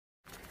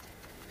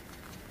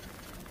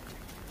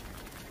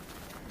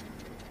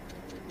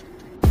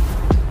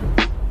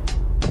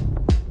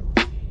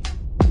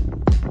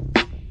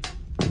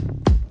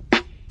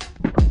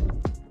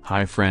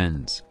Hi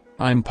friends,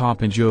 I'm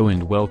OPPO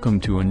and welcome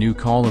to a new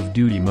Call of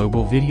Duty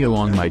Mobile video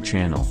on my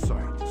channel.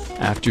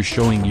 After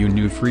showing you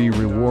new free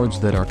rewards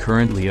that are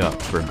currently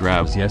up for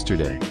grabs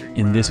yesterday,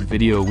 in this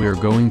video we're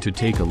going to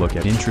take a look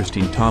at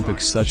interesting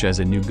topics such as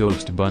a new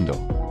Ghost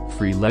bundle,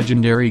 free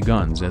legendary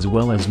guns as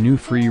well as new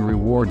free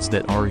rewards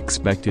that are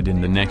expected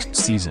in the next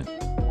season.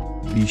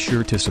 Be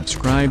sure to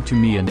subscribe to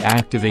me and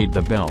activate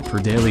the bell for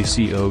daily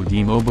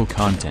COD Mobile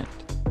content.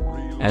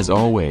 As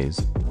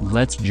always,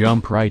 let's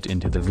jump right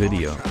into the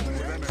video.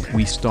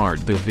 We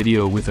start the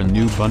video with a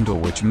new bundle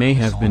which may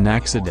have been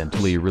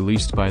accidentally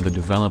released by the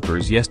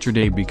developers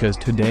yesterday because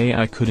today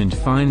I couldn't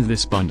find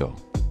this bundle.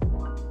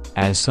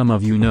 As some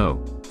of you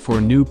know, for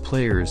new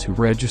players who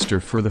register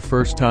for the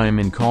first time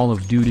in Call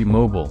of Duty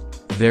Mobile,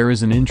 there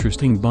is an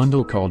interesting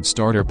bundle called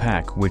Starter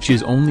Pack which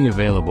is only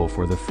available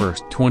for the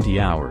first 20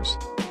 hours.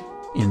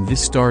 In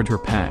this starter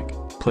pack,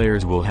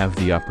 players will have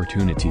the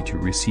opportunity to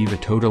receive a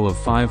total of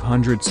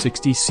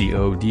 560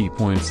 COD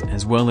points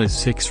as well as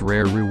 6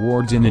 rare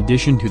rewards in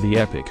addition to the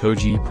epic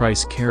OG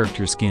price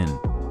character skin.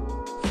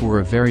 For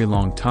a very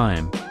long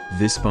time,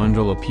 this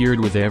bundle appeared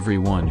with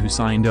everyone who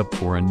signed up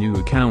for a new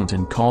account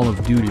in Call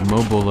of Duty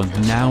Mobile,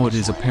 and now it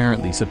is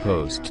apparently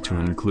supposed to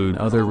include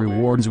other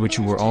rewards which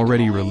were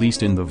already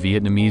released in the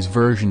Vietnamese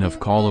version of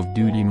Call of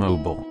Duty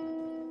Mobile.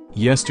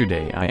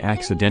 Yesterday I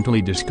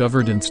accidentally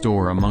discovered and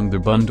store among the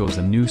bundles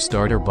a new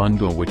starter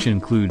bundle which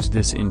includes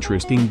this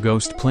interesting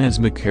Ghost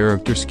Plasma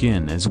character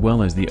skin as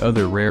well as the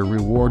other rare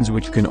rewards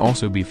which can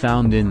also be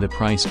found in the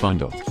price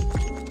bundle.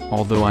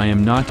 Although I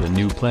am not a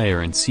new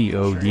player in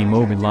COD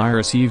Mobile, I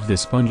received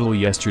this bundle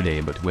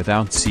yesterday but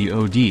without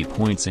COD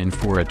points and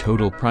for a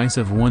total price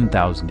of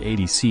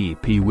 1080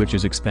 CP, which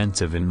is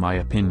expensive in my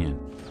opinion.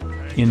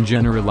 In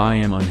general, I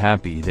am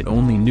unhappy that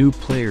only new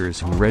players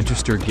who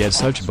register get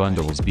such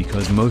bundles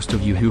because most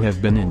of you who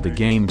have been in the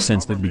game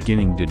since the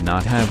beginning did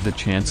not have the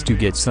chance to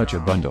get such a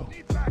bundle.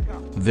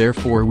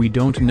 Therefore we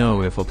don't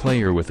know if a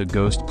player with a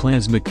Ghost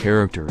Plasma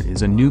character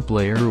is a new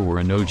player or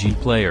an OG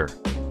player.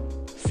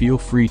 Feel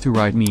free to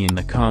write me in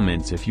the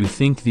comments if you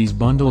think these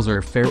bundles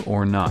are fair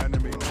or not.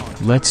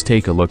 Let's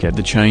take a look at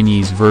the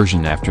Chinese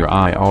version after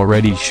I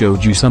already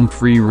showed you some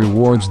free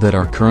rewards that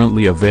are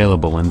currently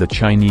available in the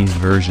Chinese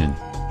version.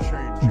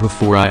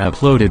 Before I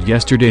uploaded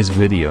yesterday's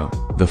video,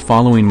 the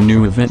following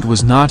new event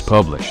was not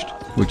published,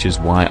 which is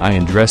why I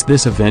addressed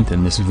this event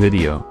in this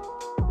video.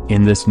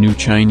 In this new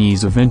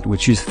Chinese event,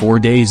 which is 4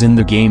 days in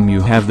the game, you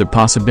have the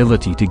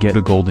possibility to get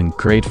a golden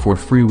crate for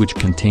free which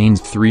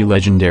contains 3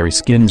 legendary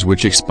skins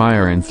which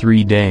expire in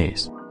 3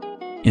 days.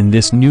 In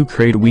this new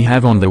crate we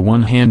have on the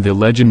one hand the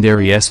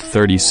legendary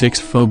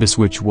S-36 Phobos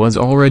which was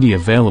already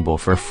available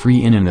for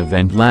free in an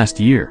event last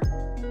year.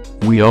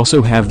 We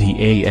also have the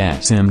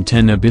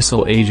ASM10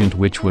 Abyssal Agent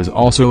which was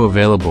also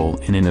available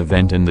in an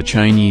event in the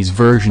Chinese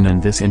version,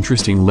 and this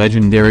interesting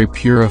legendary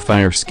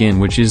Purifier skin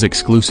which is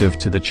exclusive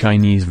to the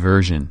Chinese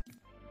version.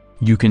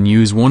 You can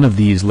use one of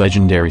these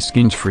legendary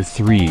skins for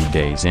 3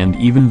 days, and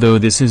even though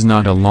this is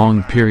not a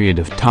long period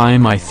of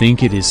time, I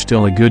think it is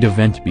still a good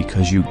event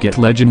because you get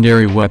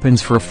legendary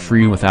weapons for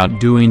free without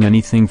doing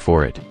anything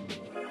for it.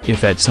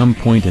 If at some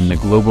point in the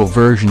global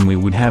version we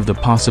would have the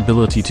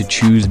possibility to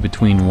choose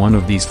between one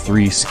of these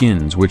 3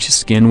 skins, which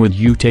skin would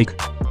you take?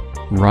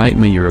 Write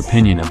me your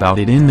opinion about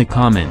it in the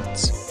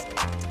comments.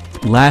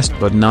 Last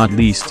but not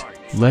least,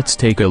 let's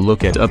take a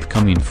look at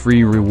upcoming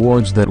free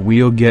rewards that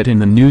we'll get in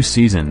the new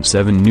Season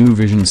 7 New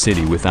Vision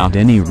City without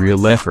any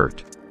real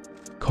effort.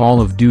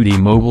 Call of Duty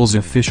Mobile's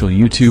official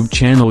YouTube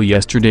channel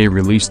yesterday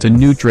released a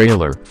new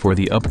trailer for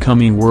the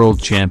upcoming World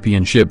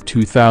Championship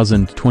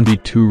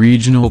 2022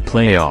 regional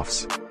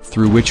playoffs,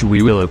 through which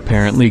we will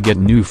apparently get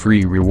new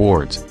free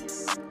rewards.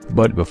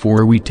 But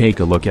before we take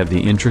a look at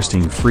the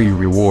interesting free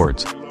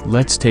rewards,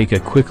 let's take a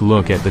quick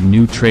look at the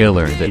new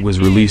trailer that was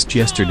released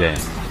yesterday.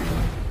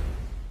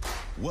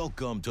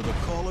 Welcome to the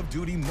Call of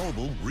Duty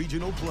Mobile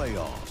Regional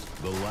Playoffs,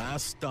 the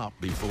last stop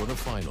before the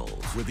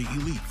finals, where the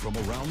elite from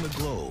around the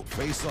globe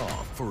face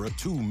off for a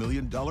 $2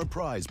 million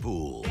prize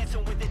pool.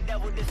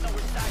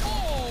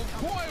 Oh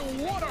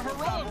boy, what a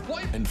heroic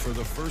play! And for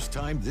the first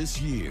time this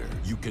year,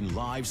 you can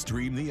live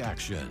stream the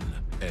action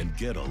and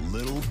get a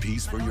little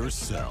piece for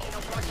yourself.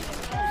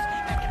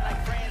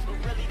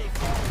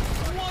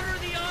 What are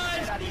the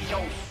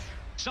odds?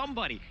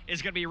 Somebody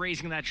is going to be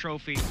raising that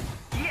trophy.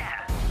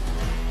 Yeah!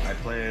 I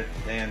play it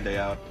day in, day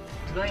out.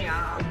 ズバリ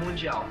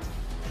mundial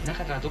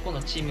中からどこ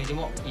のチームより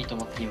もいいと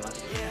思っていま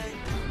す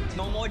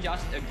No more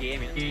just a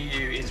game.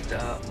 EU is the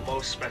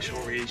most special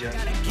region.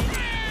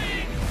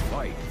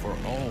 Fight for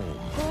home.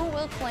 Who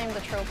will claim the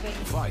trophy?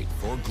 Fight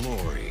for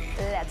glory.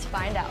 Let's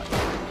find out.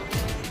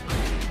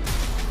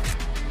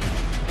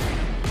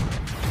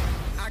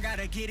 I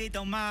gotta get it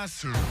on my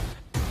suit.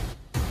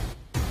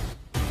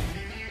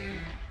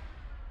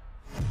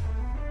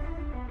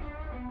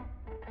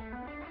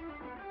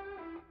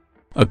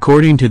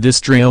 According to this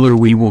trailer,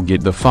 we will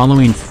get the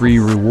following free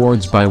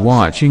rewards by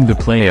watching the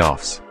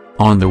playoffs.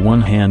 On the one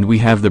hand we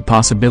have the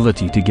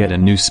possibility to get a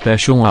new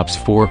Special Ops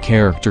 4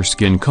 character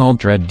skin called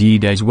Dread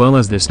Deed as well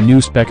as this new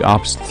Spec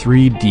Ops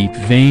 3 Deep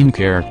Vein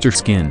character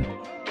skin.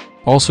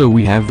 Also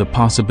we have the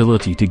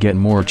possibility to get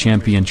more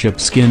championship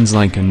skins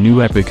like a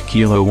new Epic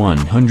Kilo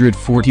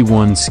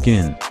 141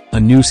 skin, a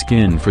new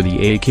skin for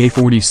the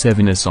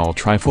AK-47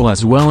 assault rifle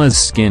as well as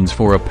skins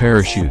for a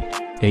parachute,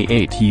 a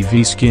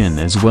ATV skin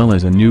as well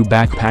as a new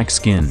backpack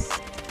skin.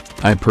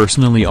 I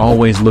personally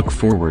always look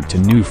forward to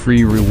new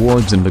free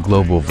rewards in the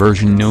global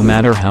version no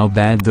matter how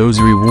bad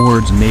those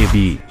rewards may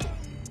be.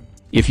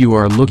 If you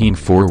are looking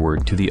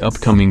forward to the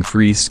upcoming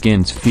free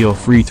skins, feel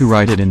free to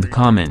write it in the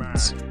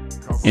comments.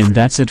 And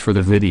that's it for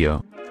the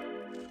video.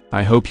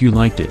 I hope you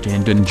liked it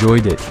and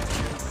enjoyed it.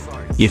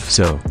 If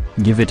so,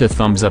 give it a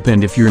thumbs up,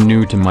 and if you're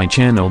new to my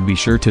channel be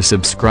sure to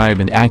subscribe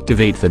and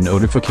activate the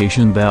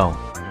notification bell.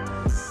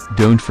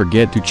 Don't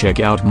forget to check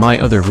out my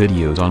other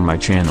videos on my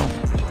channel.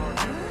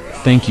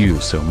 Thank you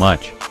so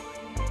much.